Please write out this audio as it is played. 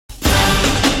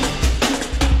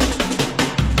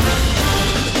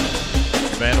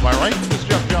right. This is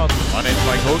Jeff Johnson. My name's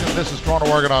Mike Hogan. This is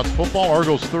Toronto Argonauts football.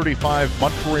 Argos 35,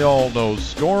 Montreal no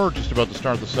score. Just about to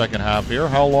start the second half here.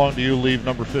 How long do you leave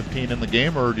number 15 in the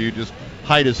game, or do you just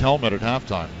hide his helmet at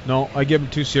halftime? No, I give him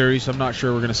 2 series. I'm not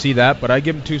sure we're going to see that, but I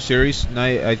give him 2 series. And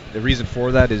the reason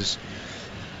for that is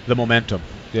the momentum.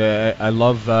 I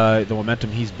love the momentum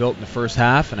he's built in the first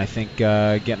half, and I think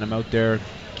getting him out there,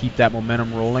 keep that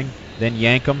momentum rolling, then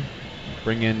yank him,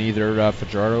 bring in either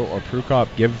Fajardo or Prukop,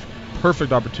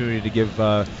 perfect opportunity to give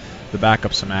the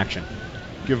backup some action.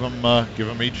 Give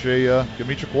them each a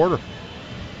quarter.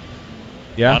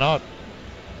 Yeah. Why not?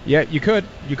 Yeah, you could,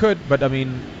 but I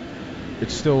mean,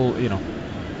 it's still,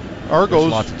 Argos,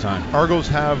 lots of time. Argos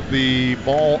have the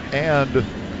ball and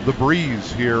the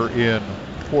breeze here in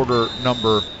quarter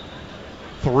number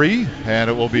 3, and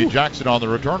it will be Jackson on the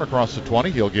return across the 20.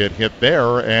 He'll get hit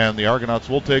there, and the Argonauts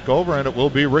will take over, and it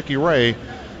will be Ricky Ray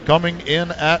coming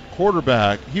in at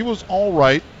quarterback. He was all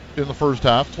right in the first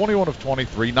half, 21 of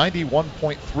 23,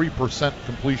 91.3%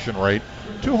 completion rate,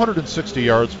 260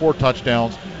 yards, 4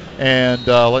 touchdowns, and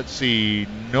no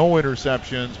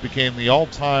interceptions. Became the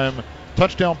all-time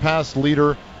touchdown pass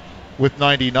leader with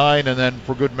 99, and then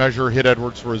for good measure hit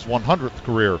Edwards for his 100th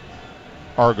career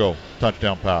Argo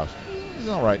touchdown pass. He's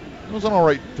all right. It was an all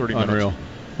right 30 minutes. Unreal.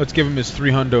 Let's give him his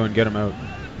 300 and get him out.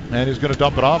 And he's going to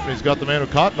dump it off, and he's got the man who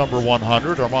caught number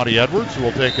 100, Armonte Edwards, who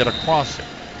will take it across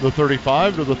the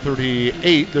 35 to the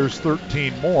 38. There's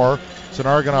 13 more. It's an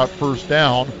Argonaut first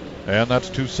down, and that's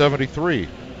 273.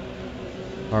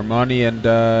 Armonte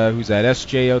and who's that?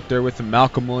 SJ out there with him.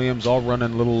 Malcolm Williams all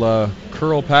running little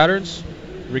curl patterns.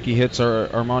 Ricky hits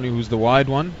Armonte, who's the wide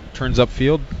one, turns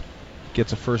upfield,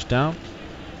 gets a first down.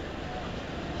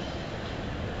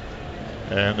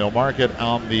 And they'll mark it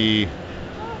on the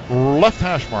left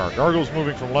hash mark. Argos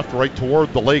moving from left to right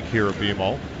toward the lake here at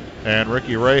BMO. And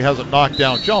Ricky Ray has a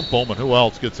knockdown jump. Bowman, who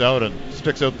else, gets out and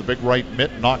sticks out the big right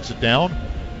mitt, knocks it down.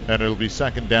 And it'll be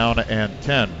second down and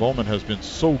 10. Bowman has been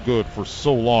so good for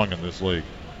so long in this league.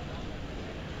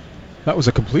 That was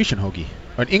a completion, Hoagie.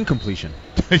 An incompletion.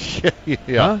 Yeah.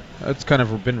 Huh? That's kind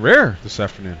of been rare this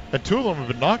afternoon. And 2 of them have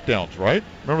been knockdowns, right?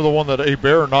 Remember the one that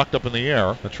Hebert knocked up in the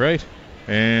air? That's right.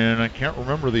 And I can't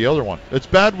remember the other one. It's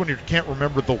bad when you can't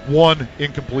remember the one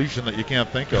incompletion that you can't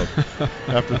think of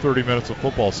after 30 minutes of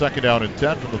football. Second down and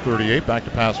 10 from the 38. Back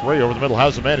to pass Ray over the middle.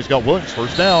 Has the man. He's got Williams.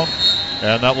 First down.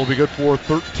 And that will be good for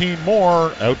 13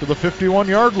 more out to the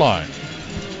 51-yard line.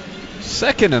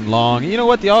 Second and long. You know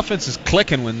what? The offense is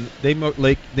clicking when they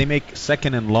make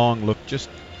second and long look just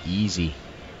easy.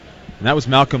 And that was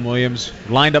Malcolm Williams.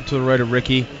 Lined up to the right of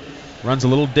Ricky. Runs a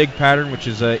little dig pattern, which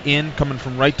is in, coming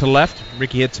from right to left.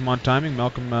 Ricky hits him on timing.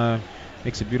 Malcolm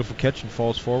makes a beautiful catch and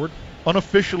falls forward.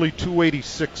 Unofficially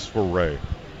 286 for Ray.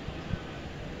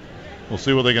 We'll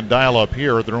see what they can dial up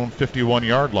here at their own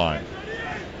 51-yard line.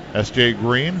 S.J.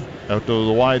 Green out to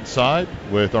the wide side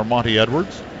with Armonte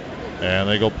Edwards. And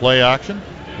they go play action.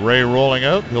 Ray rolling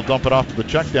out. He'll dump it off to the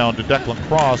check down to Declan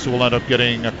Cross, who will end up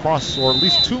getting across or at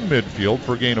least 2 midfield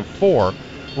for a gain of 4.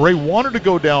 Ray wanted to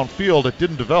go downfield. It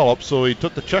didn't develop, so he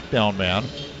took the check down man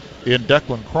in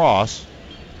Declan Cross.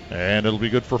 And it'll be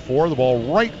good for 4. The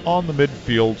ball right on the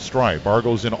midfield stripe.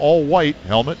 Argos in all white,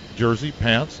 helmet, jersey,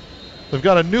 pants. They've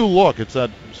got a new look. It's that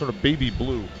sort of baby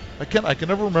blue. I can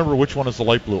never remember which one is the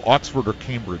light blue, Oxford or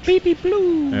Cambridge. Baby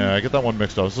blue. Yeah, I get that one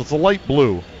mixed up. So it's the light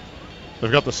blue.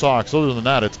 They've got the socks. Other than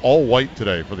that, it's all white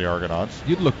today for the Argonauts.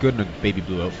 You'd look good in a baby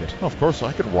blue outfit. Oh, of course,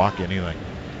 I could rock anything.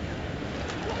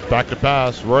 Back to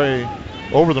pass, Ray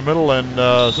over the middle, and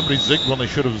somebody zigged when they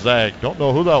should have zagged. Don't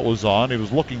know who that was on. He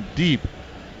was looking deep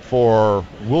for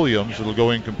Williams. It'll go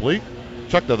incomplete.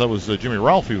 Check that was Jimmy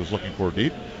Ralph he was looking for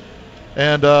deep.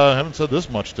 And I haven't said this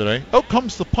much today. Out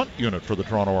comes the punt unit for the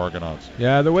Toronto Argonauts.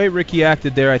 Yeah, the way Ricky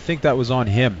acted there, I think that was on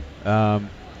him.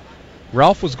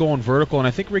 Ralph was going vertical, and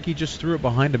I think Ricky just threw it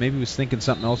behind him. Maybe he was thinking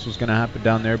something else was going to happen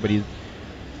down there, but he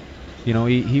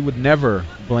would never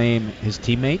blame his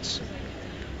teammates,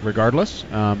 regardless.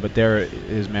 But there,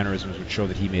 his mannerisms would show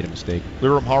that he made a mistake.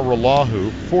 Liram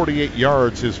Haralahu, 48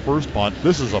 yards, his first punt.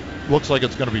 This is looks like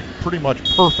it's going to be pretty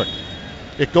much perfect.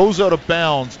 It goes out of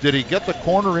bounds. Did he get the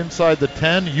corner inside the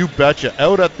 10? You betcha.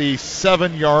 Out at the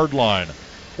 7-yard line.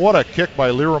 What a kick by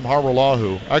Liram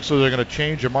Haralahu. Actually, they're going to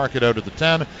change and mark it out at the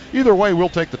 10. Either way, we'll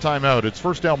take the timeout. It's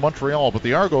first down Montreal, but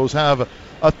the Argos have a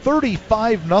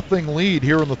 35-0 lead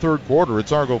here in the third quarter.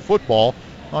 It's Argo football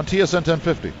on TSN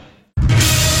 1050.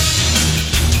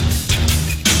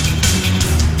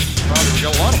 We've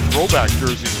got a lot of throwback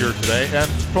jerseys here today, and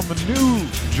from the new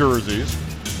jerseys,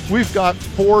 we've got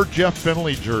 4 Jeff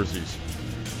Finley jerseys.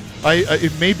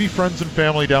 It may be friends and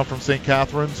family down from St.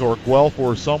 Catharines or Guelph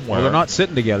or somewhere. Well, they're not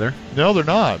sitting together. No, they're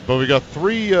not. But we got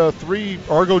three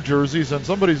Argo jerseys, and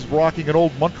somebody's rocking an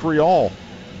old Montreal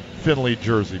Finley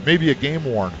jersey, maybe a game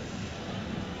worn.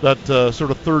 That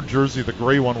sort of third jersey, the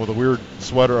gray one with a weird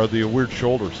sweater, or the weird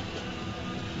shoulders.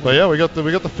 But yeah, we got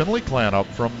the Finley clan up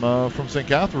from St.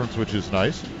 Catharines, which is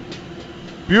nice.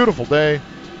 Beautiful day,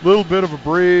 little bit of a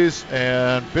breeze,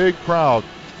 and big crowd.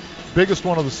 Biggest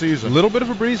one of the season. A little bit of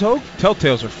a breeze, Hogue?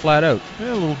 Telltales are flat out.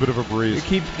 Yeah, a little bit of a breeze.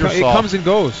 It comes and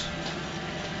goes.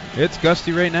 It's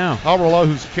gusty right now.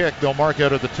 Habrahu's kick, they'll mark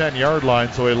out at the 10-yard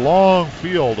line, so a long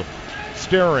field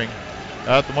staring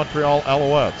at the Montreal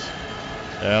Alouettes.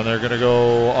 And they're going to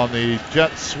go on the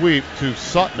jet sweep to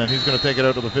Sutton, and he's going to take it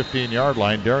out to the 15-yard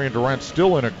line. Darian Durant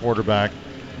still in at quarterback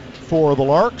for the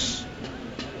Larks.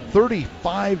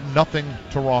 35-0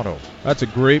 Toronto. That's a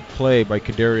great play by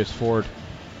Kadarius Ford,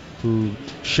 who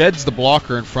sheds the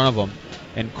blocker in front of him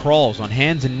and crawls on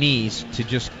hands and knees to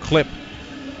just clip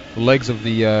the legs of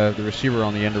the receiver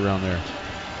on the end around there.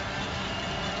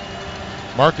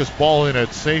 Marcus Ball in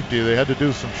at safety. They had to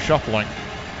do some shuffling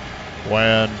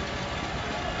when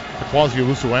Kwasi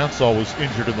Owusu-Ansah was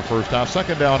injured in the first half.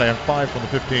 Second down and 5 from the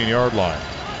 15-yard line.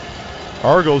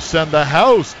 Argos send the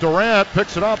house. Durant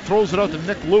picks it up, throws it out to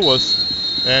Nick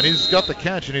Lewis, and he's got the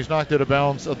catch, and he's knocked out of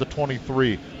bounds at the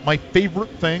 23. My favorite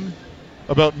thing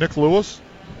about Nick Lewis,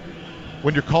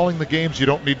 when you're calling the games, you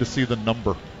don't need to see the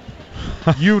number.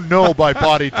 You know by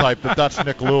body type that that's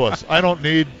Nick Lewis. I don't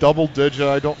need double digit.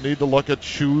 I don't need to look at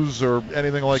shoes or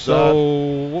anything like that.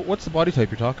 So what's the body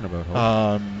type you're talking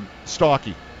about?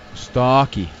 Stocky.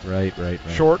 Stocky. Right.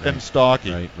 Short and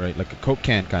stocky. Right. Like a Coke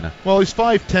can kind of. Well, he's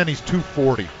 5'10", he's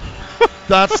 240.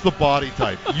 That's the body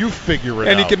type. You figure it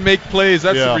out. And he can make plays.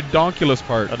 That's the redonkulous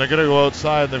part. And they're going to go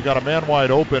outside. They've got a man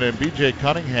wide open, and B.J.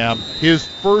 Cunningham, his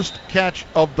first catch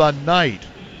of the night,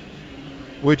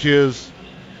 which is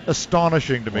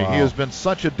astonishing to me. Wow. He has been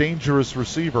such a dangerous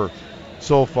receiver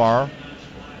so far,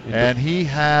 and he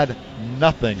had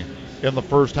nothing in the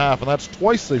first half, and that's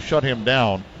twice they've shut him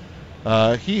down.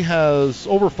 He has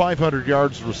over 500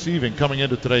 yards receiving coming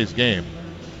into today's game.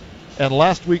 And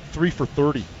last week, 3 for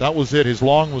 30. That was it. His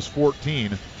long was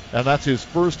 14, and that's his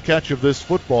first catch of this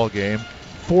football game,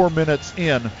 4 minutes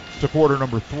in to quarter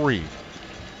number 3.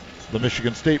 The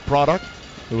Michigan State product,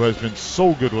 who has been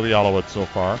so good with the Alouettes so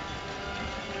far.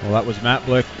 Well, that was Matt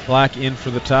Black in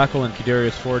for the tackle and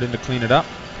Kadarius Ford in to clean it up.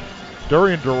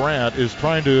 Darian Durant is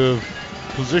trying to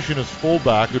position his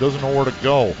fullback who doesn't know where to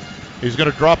go. He's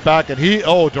going to drop back, and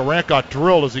Durant got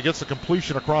drilled as he gets the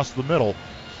completion across the middle.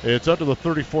 It's up to the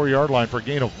 34-yard line for a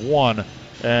gain of 1.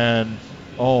 And,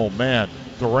 oh, man,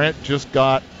 Durant just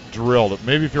got drilled.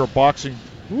 Maybe if you're a boxing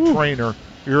trainer,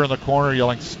 you're in the corner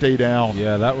yelling, stay down.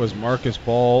 Yeah, that was Marcus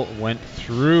Ball went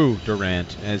through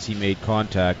Durant as he made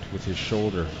contact with his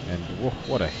shoulder. And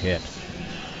what a hit.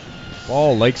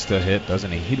 Ball likes to hit,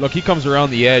 doesn't he? He comes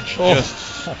around the edge,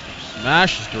 just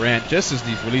smashes Durant just as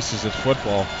he releases his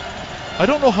football. I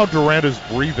don't know how Durant is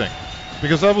breathing,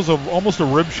 because that was almost a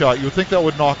rib shot. You would think that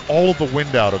would knock all of the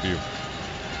wind out of you.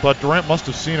 But Durant must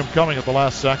have seen him coming at the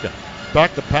last second.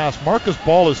 Back to pass. Marcus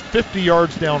Ball is 50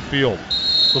 yards downfield.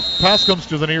 The pass comes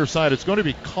to the near side. It's going to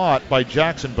be caught by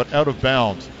Jackson, but out of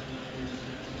bounds.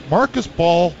 Marcus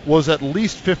Ball was at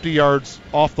least 50 yards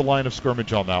off the line of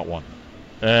scrimmage on that one.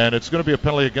 And it's going to be a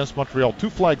penalty against Montreal. 2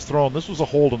 flags thrown. This was a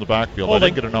hold in the backfield. I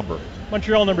didn't get a number.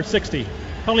 Montreal number 60.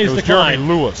 Penalty is declined.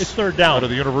 Jeremy Lewis. It's third down. Out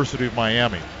of the University of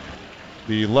Miami.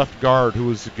 The left guard who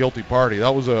was the guilty party.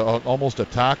 That was almost a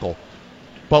tackle.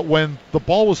 But when the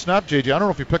ball was snapped, JJ, I don't know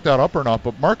if you picked that up or not,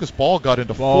 but Marcus Ball got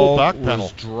into full back pedal.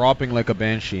 Was dropping like a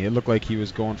banshee. It looked like he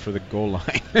was going for the goal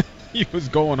line. He was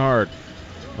going hard.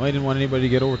 Well, he didn't want anybody to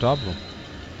get over top of him.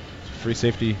 Free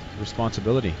safety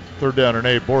responsibility. Third down and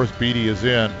 8. Boris Beatty is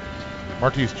in.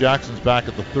 Martese Jackson's back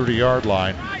at the 30-yard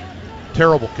line.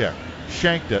 Terrible kick.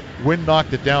 Shanked it. Wind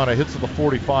knocked it down. It hits at the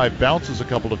 45. Bounces a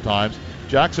couple of times.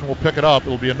 Jackson will pick it up.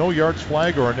 It'll be a no-yards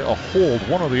flag or a hold,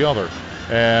 one or the other.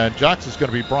 And Jackson's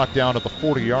going to be brought down at the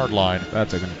 40-yard line.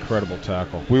 That's an incredible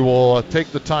tackle. We will take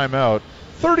the timeout.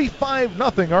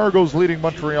 35-0. Argos leading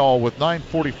Montreal with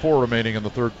 9:44 remaining in the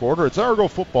third quarter. It's Argo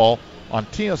football on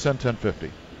TSN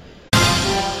 1050.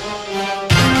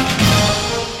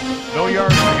 No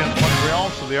yards against Montreal,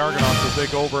 so the Argonauts will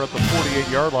take over at the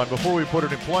 48-yard line. Before we put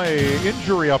it in play,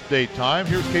 injury update time.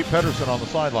 Here's Kate Pedersen on the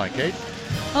sideline. Kate?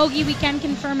 Hoagie, we can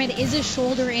confirm it is a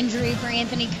shoulder injury for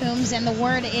Anthony Coombs, and the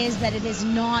word is that it is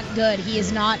not good. He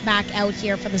is not back out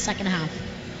here for the second half.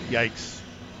 Yikes.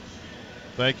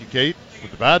 Thank you, Kate,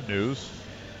 with the bad news.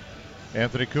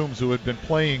 Anthony Coombs, who had been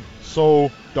playing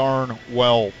so darn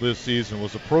well this season,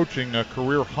 was approaching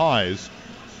career highs.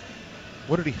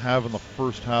 What did he have in the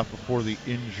first half before the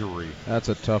injury? That's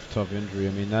a tough injury.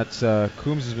 I mean, that's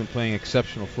Coombs has been playing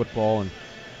exceptional football and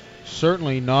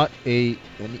certainly not an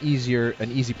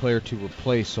easy player to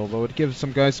replace, although it gives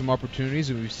some guys some opportunities,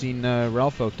 and we've seen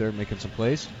Ralph out there making some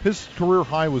plays. His career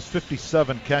high was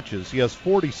 57 catches. He has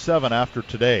 47 after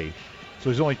today, so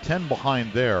he's only 10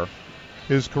 behind there.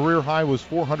 His career high was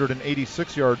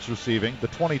 486 yards receiving. The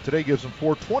 20 today gives him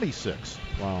 426.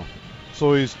 Wow.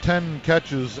 So he's 10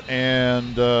 catches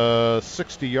and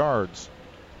 60 yards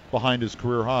behind his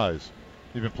career highs.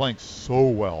 He's been playing so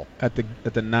well. At the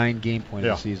 9-game point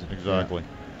of the season. Exactly.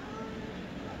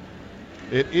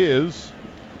 Yeah. It is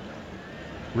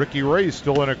Ricky Ray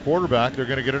still in at quarterback. They're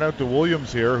going to get it out to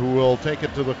Williams here, who will take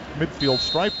it to the midfield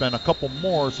stripe and a couple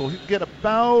more. So he'll get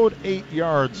about 8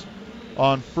 yards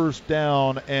on first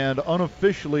down, and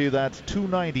unofficially that's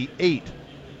 298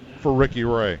 for Ricky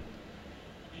Ray.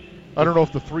 I don't know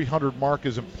if the 300 mark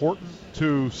is important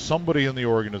to somebody in the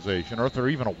organization, or if they're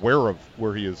even aware of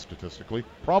where he is statistically.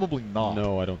 Probably not.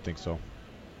 No, I don't think so.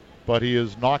 But he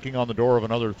is knocking on the door of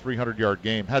another 300-yard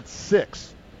game. Had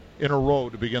 6 in a row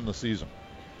to begin the season.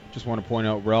 Just want to point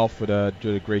out Ralph did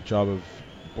a great job of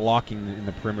blocking in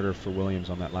the perimeter for Williams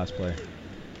on that last play.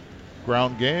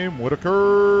 Ground game.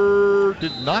 Whitaker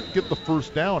did not get the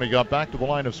first down. He got back to the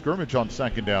line of scrimmage on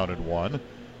 2nd down and 1.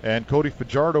 And Cody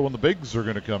Fajardo and the Bigs are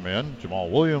going to come in.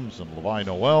 Jamal Williams and Levi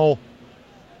Noel.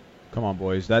 Come on,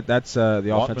 boys. That's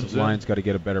the offensive line's got to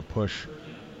get a better push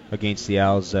against the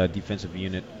Owls' defensive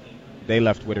unit. They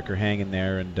left Whitaker hanging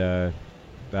there, and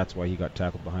that's why he got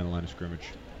tackled behind the line of scrimmage.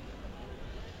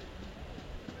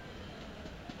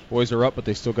 Boys are up, but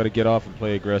they still got to get off and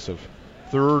play aggressive.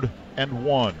 3rd and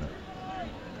 1.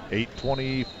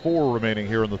 8:24 remaining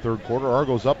here in the third quarter.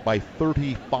 Argos up by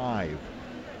 35.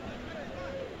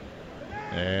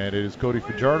 And it is Cody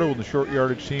Fajardo and the short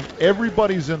yardage team.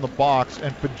 Everybody's in the box,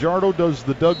 and Fajardo does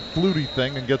the Doug Flutie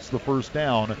thing and gets the first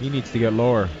down. He needs to get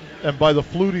lower. And by the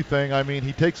Flutie thing, I mean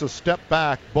he takes a step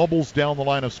back, bubbles down the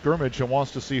line of scrimmage, and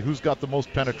wants to see who's got the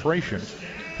most penetration.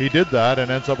 He did that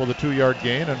and ends up with a 2-yard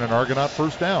gain and an Argonaut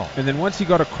first down. And then once he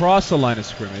got across the line of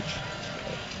scrimmage,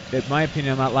 in my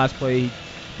opinion on that last play, he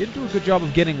didn't do a good job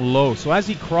of getting low. So as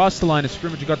he crossed the line of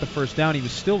scrimmage and got the first down, he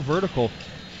was still vertical.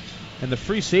 And the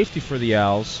free safety for the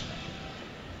Owls,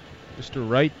 Mr.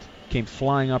 Wright, came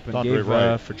flying up and gave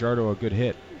Fajardo a good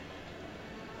hit.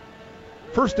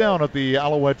 First down at the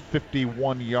Alouette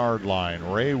 51-yard line.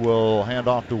 Ray will hand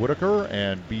off to Whitaker,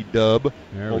 and B-Dub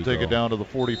will take it down to the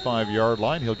 45-yard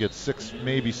line. He'll get 6,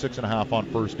 maybe 6.5 on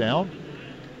first down.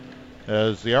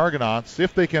 As the Argonauts,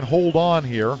 if they can hold on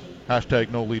here, hashtag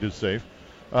no lead is safe,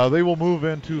 they will move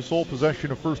into sole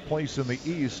possession of first place in the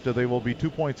East. They will be 2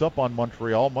 points up on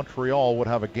Montreal. Montreal would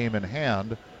have a game in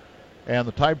hand, and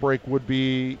the tiebreak would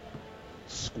be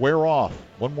square off.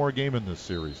 One more game in this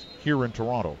series here in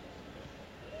Toronto.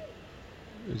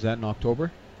 Is that in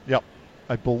October? Yep,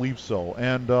 I believe so.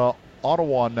 And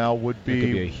Ottawa now would be... It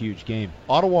could be a huge game.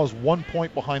 Ottawa's 1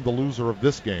 point behind the loser of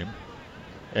this game,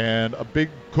 and a big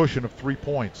cushion of 3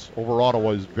 points over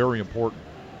Ottawa is very important.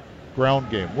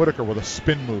 Ground game. Whitaker with a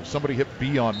spin move. Somebody hit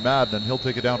B on Madden, and he'll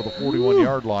take it down to the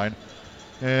 41-yard line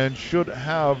and should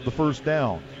have the first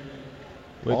down.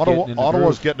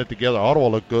 Ottawa's getting it together. Ottawa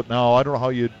looked good. Now, I don't know how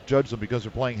you judge them because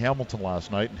they're playing Hamilton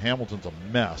last night, and Hamilton's a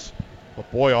mess. But,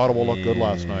 boy, Ottawa looked good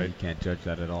last night. You can't judge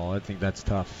that at all. I think that's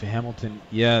tough. Hamilton,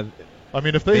 yeah. I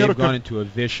mean, if they had gone into a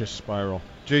vicious spiral.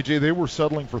 JJ, they were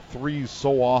settling for threes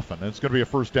so often. And it's going to be a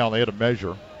first down. They had a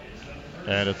measure,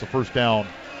 and it's a first down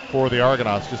for the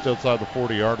Argonauts just outside the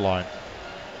 40-yard line.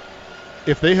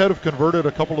 If they had have converted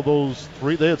a couple of those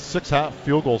they had 6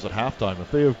 field goals at halftime.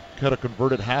 If they had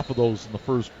converted half of those in the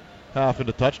first half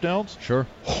into touchdowns, sure,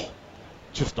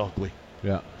 just ugly.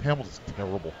 Yeah, Hamilton's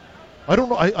terrible. I don't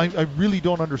know. I really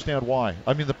don't understand why.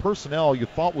 I mean, the personnel you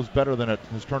thought was better than it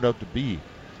has turned out to be,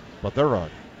 but they're a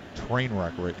train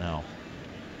wreck right now.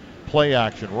 Play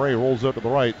action. Ray rolls out to the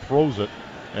right, throws it.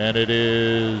 And it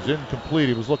is incomplete.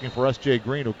 He was looking for S.J.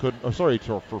 Green, who couldn't.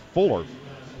 For Fuller,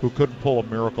 who couldn't pull a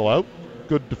miracle out.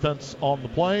 Good defense on the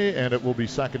play, and it will be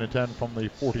 2nd and 10 from the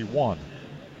 41.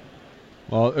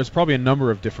 Well, there's probably a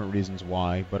number of different reasons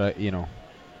why, but a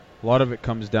lot of it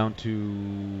comes down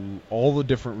to all the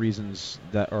different reasons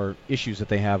that are issues that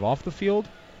they have off the field.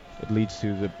 It leads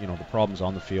to the problems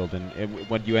on the field, and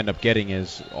what you end up getting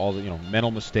is all the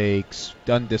mental mistakes,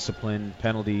 undisciplined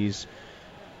penalties.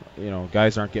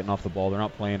 guys aren't getting off the ball. They're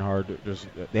not playing hard.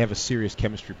 They have a serious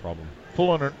chemistry problem.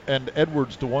 Pullen and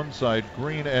Edwards to one side,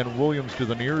 Green and Williams to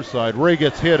the near side. Ray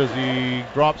gets hit as he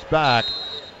drops back,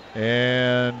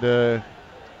 and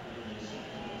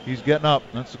he's getting up.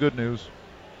 That's the good news.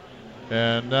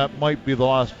 And that might be the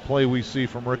last play we see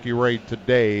from Ricky Ray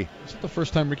today. Is it the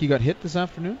first time Ricky got hit this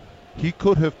afternoon? He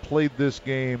could have played this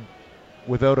game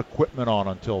without equipment on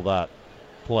until that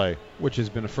play. Which has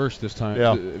been a first this time,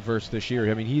 versus this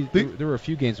year. I mean, there were a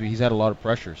few games where he's had a lot of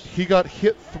pressures. He got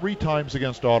hit 3 times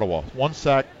against Ottawa. 1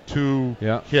 sack, 2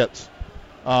 hits.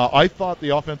 I thought the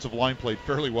offensive line played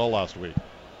fairly well last week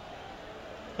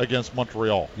against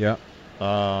Montreal. Yeah.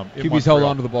 QB's held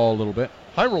on to the ball a little bit.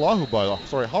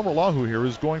 Haurelahu here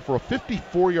is going for a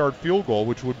 54-yard field goal,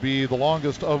 which would be the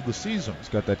longest of the season. He's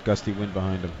got that gusty wind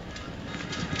behind him.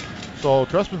 So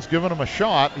Trestman's given him a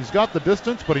shot. He's got the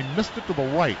distance, but he missed it to the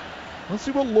right. Let's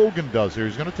see what Logan does here.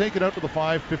 He's going to take it out to the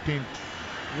 5, 15,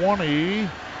 20,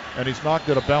 and he's knocked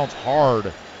it a bounce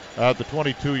hard at the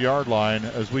 22-yard line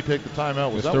as we take the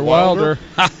timeout. Was Mr. that Wilder?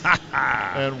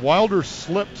 And Wilder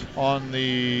slipped on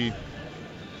the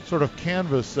sort of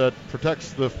canvas that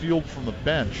protects the field from the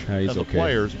bench and the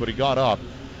players, but he got up.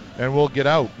 And we'll get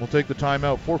out. We'll take the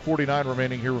timeout. 4:49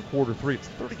 remaining here in quarter 3. It's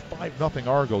 35-0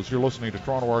 Argos. You're listening to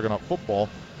Toronto Argonaut football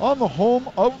on the home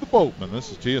of the Boatmen.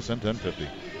 This is TSN 1050.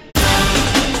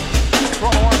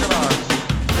 Toronto Argonauts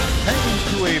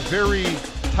hanging to a very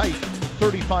tight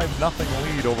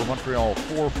 35-0 lead over Montreal.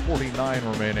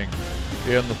 4:49 remaining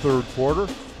in the third quarter.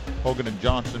 Hogan and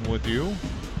Johnson with you.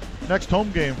 Next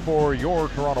home game for your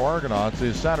Toronto Argonauts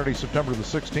is Saturday, September the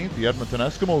 16th. The Edmonton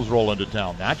Eskimos roll into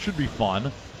town. That should be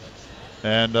fun.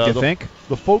 And you think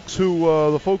the folks who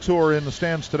are in the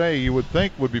stands today, you would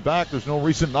think would be back. There's no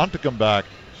reason not to come back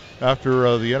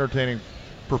after the entertaining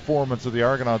performance that the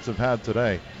Argonauts have had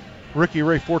today. Ricky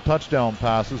Ray 4 touchdown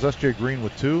passes. S.J. Green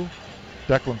with 2.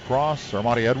 Declan Cross,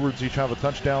 Armani Edwards each have a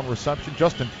touchdown reception.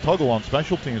 Justin Tuggle on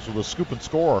special teams with a scoop and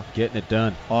score. Getting it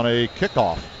done on a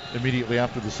kickoff immediately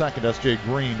after the second S.J.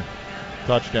 Green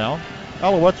touchdown.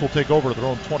 Alouettes will take over at their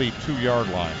own 22-yard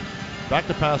line. Back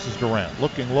to pass is Durant.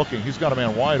 Looking. He's got a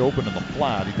man wide open in the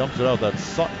flat. He dumps it out. That's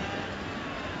Sutton.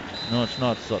 No, it's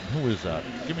not Sutton. Who is that?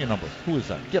 Give me a number. Who is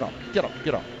that? Get up.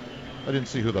 I didn't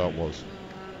see who that was.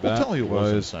 We'll tell you who it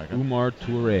was in a second. Umar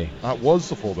Toure. That was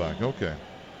the fullback. Okay.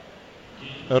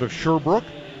 Out of Sherbrooke.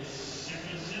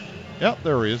 Yep,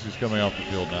 there he is. He's coming off the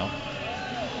field now.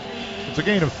 It's a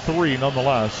gain of 3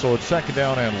 nonetheless, so it's second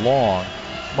down and long.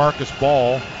 Marcus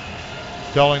Ball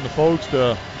telling the folks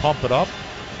to pump it up.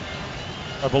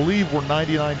 I believe we're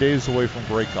 99 days away from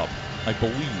breakup. I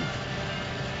believe.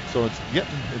 So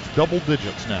it's double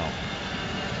digits now.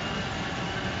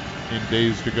 In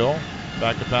days to go.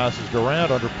 Back to passes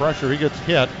Durant under pressure. He gets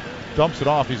hit. Dumps it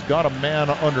off. He's got a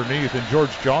man underneath, and George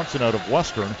Johnson out of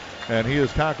Western. And he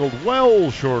is tackled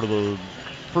well short of the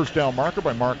first down marker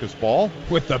by Marcus Ball.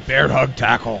 With the bear hug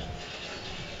tackle.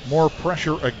 More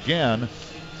pressure again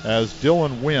as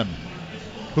Dylan Wynn,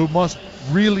 who must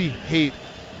really hate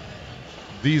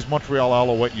these Montreal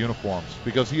Alouette uniforms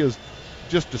because he has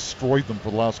just destroyed them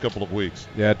for the last couple of weeks.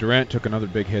 Yeah, Durant took another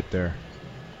big hit there.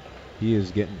 He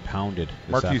is getting pounded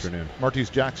this afternoon.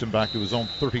 Martese Jackson back to his own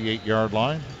 38-yard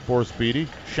line. Forrest Beatty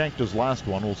shanked his last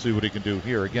one. We'll see what he can do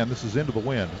here. Again, this is into the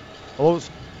wind. Although it's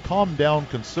calmed down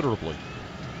considerably.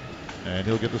 And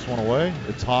he'll get this one away.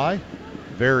 It's high.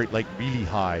 Really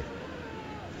high.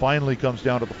 Finally comes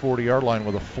down to the 40-yard line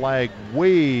with a flag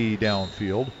way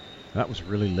downfield. That was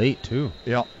really late, too.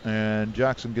 Yeah, and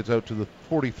Jackson gets out to the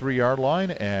 43-yard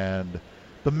line, and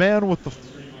the man with the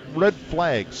red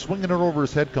flag swinging it over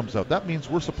his head comes out. That means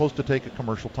we're supposed to take a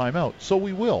commercial timeout. So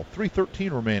we will.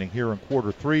 3:13 remaining here in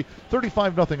quarter 3.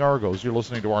 35-0 Argos. You're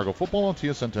listening to Argo Football on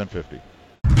TSN 1050.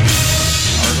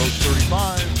 Argos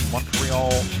 35, Montreal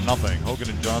nothing. Hogan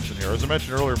and Johnson here. As I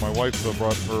mentioned earlier, my wife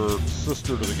brought her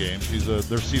sister to the game.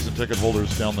 They're season ticket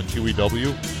holders down the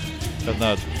QEW, and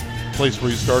that place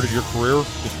where you started your career,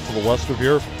 just to the west of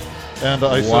here. And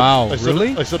I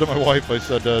said to my wife,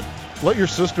 let your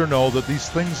sister know that these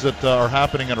things that are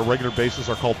happening on a regular basis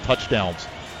are called touchdowns.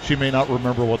 She may not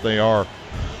remember what they are.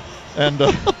 And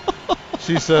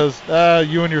she says,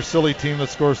 you and your silly team that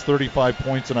scores 35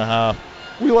 points and a half.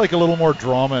 We like a little more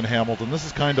drama in Hamilton. This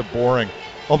is kind of boring.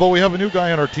 Although we have a new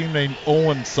guy on our team named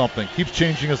Owen something. Keeps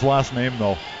changing his last name,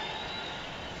 though.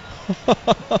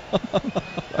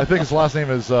 I think his last name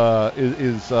is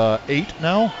 8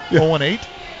 now. Yeah. Owen 8.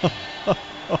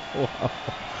 Wow.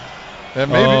 And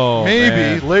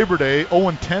maybe Labor Day,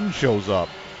 0-10 shows up.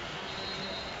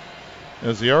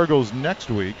 As the Argos next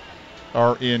week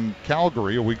are in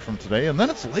Calgary a week from today, and then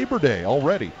it's Labor Day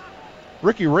already.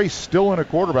 Ricky Ray still in a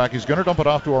quarterback. He's going to dump it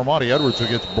off to Armani Edwards, who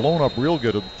gets blown up real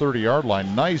good at the 30-yard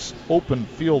line. Nice open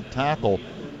field tackle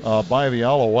by the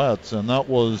Alouettes, and that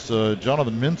was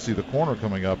Jonathan Mincy, the corner,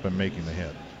 coming up and making the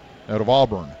hit out of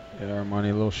Auburn. Yeah, Armani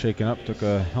a little shaken up. Took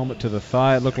a helmet to the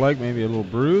thigh, it looked like. Maybe a little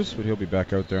bruise, but he'll be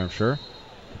back out there, I'm sure.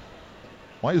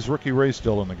 Why is Ricky Ray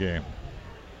still in the game?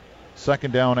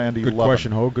 Second down and 11. Good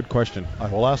question, Ho. Good question. I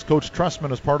will ask Coach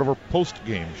Tressman as part of our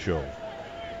post-game show.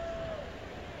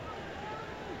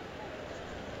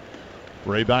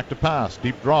 Ray back to pass.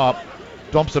 Deep drop.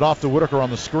 Dumps it off to Whitaker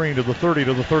on the screen to the 30,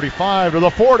 to the 35, to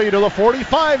the 40, to the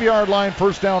 45-yard line.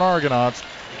 First down, Argonauts.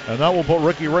 And that will put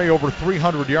Ricky Ray over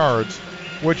 300 yards,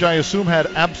 which I assume had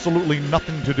absolutely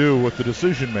nothing to do with the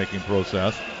decision-making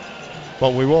process.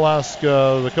 But we will ask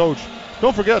the coach.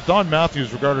 Don't forget, Don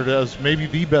Matthews, regarded as maybe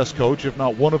the best coach, if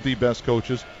not one of the best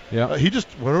coaches. Yeah. It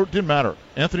didn't matter.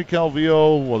 Anthony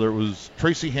Calvillo, whether it was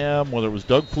Tracy Ham, whether it was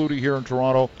Doug Flutie here in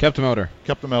Toronto. Kept him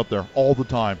out there all the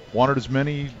time. Wanted as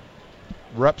many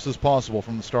reps as possible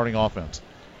from the starting offense.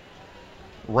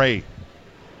 Ray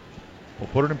will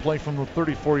put it in play from the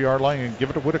 34-yard line and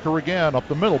give it to Whitaker again. Up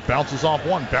the middle. Bounces off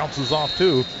one, bounces off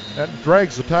two, and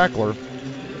drags the tackler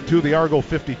to the Argo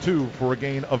 52 for a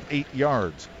gain of 8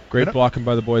 yards. Great blocking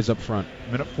by the boys up front.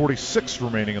 Minute 46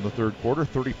 remaining in the third quarter,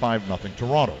 35-0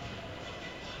 Toronto.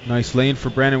 Nice lane for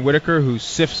Brandon Whitaker, who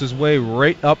sifts his way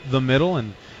right up the middle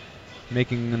and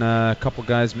making a couple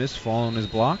guys miss, following his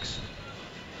blocks.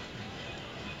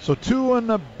 So 2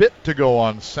 and a bit to go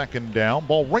on second down.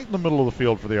 Ball right in the middle of the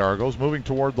field for the Argos, moving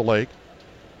toward the lake.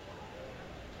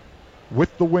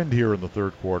 With the wind here in the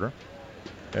third quarter.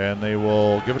 And they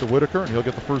will give it to Whitaker, and he'll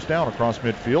get the first down across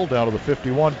midfield, down to the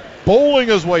 51. Bowling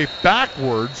his way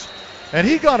backwards, and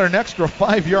he got an extra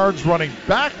 5 yards running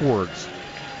backwards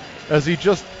as he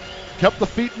just kept the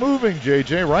feet moving,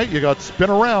 JJ, right? You got spun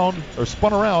around,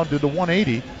 did the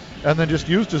 180, and then just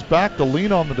used his back to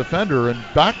lean on the defender and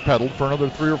backpedaled for another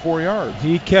 3 or 4 yards.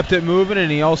 He kept it moving, and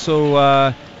he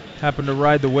also happened to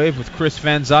ride the wave with Chris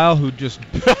Van Zyl, who just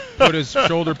put his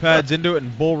shoulder pads into it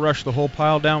and bull rushed the whole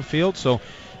pile downfield. So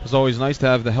it was always nice to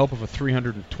have the help of a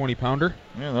 320-pounder.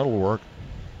 Yeah, that'll work.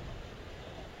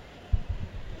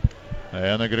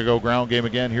 And they're going to go ground game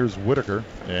again. Here's Whitaker,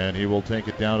 and he will take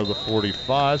it down to the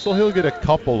 45. So he'll get a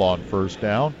couple on first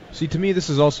down. See, to me, this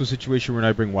is also a situation where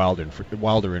I bring Wilder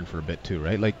in for a bit too,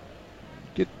 right? Like,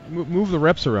 move the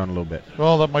reps around a little bit.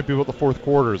 Well, that might be what the fourth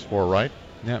quarter is for, right?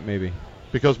 Yeah, maybe.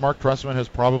 Because Mark Tressman has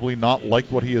probably not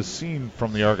liked what he has seen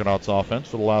from the Argonauts offense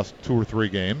for the last 2 or 3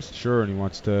 games. Sure, and he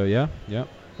wants to, yeah.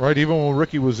 Right, even when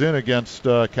Ricky was in against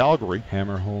Calgary.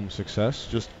 Hammer home success.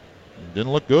 Just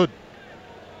didn't look good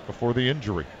before the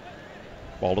injury.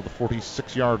 Ball to the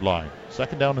 46-yard line.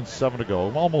 Second down and 7 to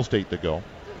go. Almost 8 to go.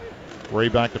 Ray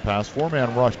back to pass.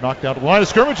 4-man rush. Knocked down to the line of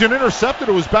scrimmage and intercepted.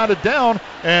 It was batted down,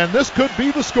 and this could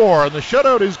be the score. And the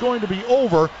shutout is going to be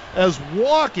over as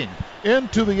walking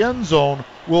into the end zone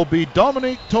will be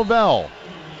Dominique Tovel.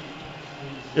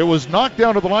 It was knocked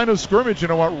down to the line of scrimmage,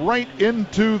 and it went right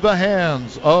into the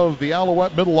hands of the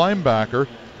Alouette middle linebacker.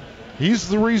 He's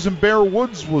the reason Bear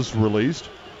Woods was released,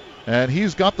 and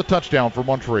he's got the touchdown for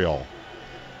Montreal.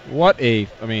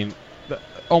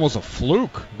 Almost a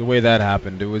fluke the way that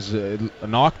happened. It was a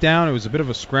knockdown. It was a bit of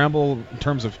a scramble in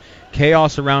terms of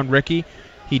chaos around Ricky.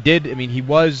 He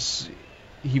was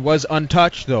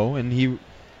untouched, though, and he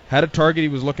had a target he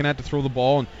was looking at to throw the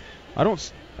ball, and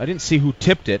I didn't see who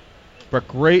tipped it, but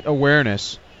great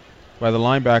awareness by the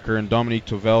linebacker and Dominique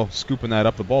Tovel scooping that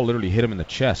up. The ball literally hit him in the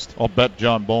chest. I'll bet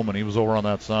John Bowman, he was over on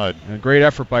that side. And a great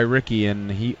effort by Ricky,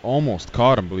 and he almost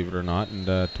caught him, believe it or not, and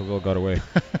Tovel got away.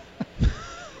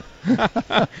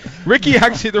 Ricky,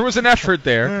 actually, there was an effort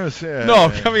there.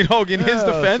 Hogan, his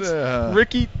defense,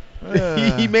 Ricky,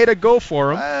 he made a go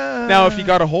for him. Now, if he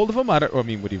got a hold of him,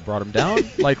 would he have brought him down?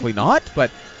 Likely not,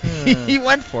 but he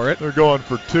went for it. They're going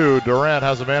for 2. Durant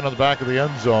has a man on the back of the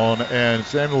end zone, and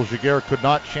Samuel Giguère could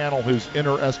not channel his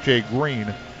inner S.J.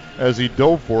 Green as he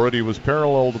dove for it. He was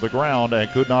parallel to the ground and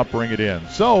could not bring it in.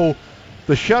 So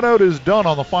the shutout is done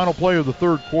on the final play of the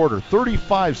third quarter.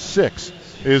 35-6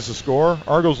 is the score.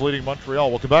 Argos leading Montreal.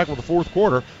 We'll come back with the fourth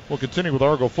quarter. We'll continue with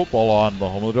Argo football on the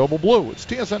home of the Double Blue. It's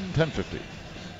TSN 1050.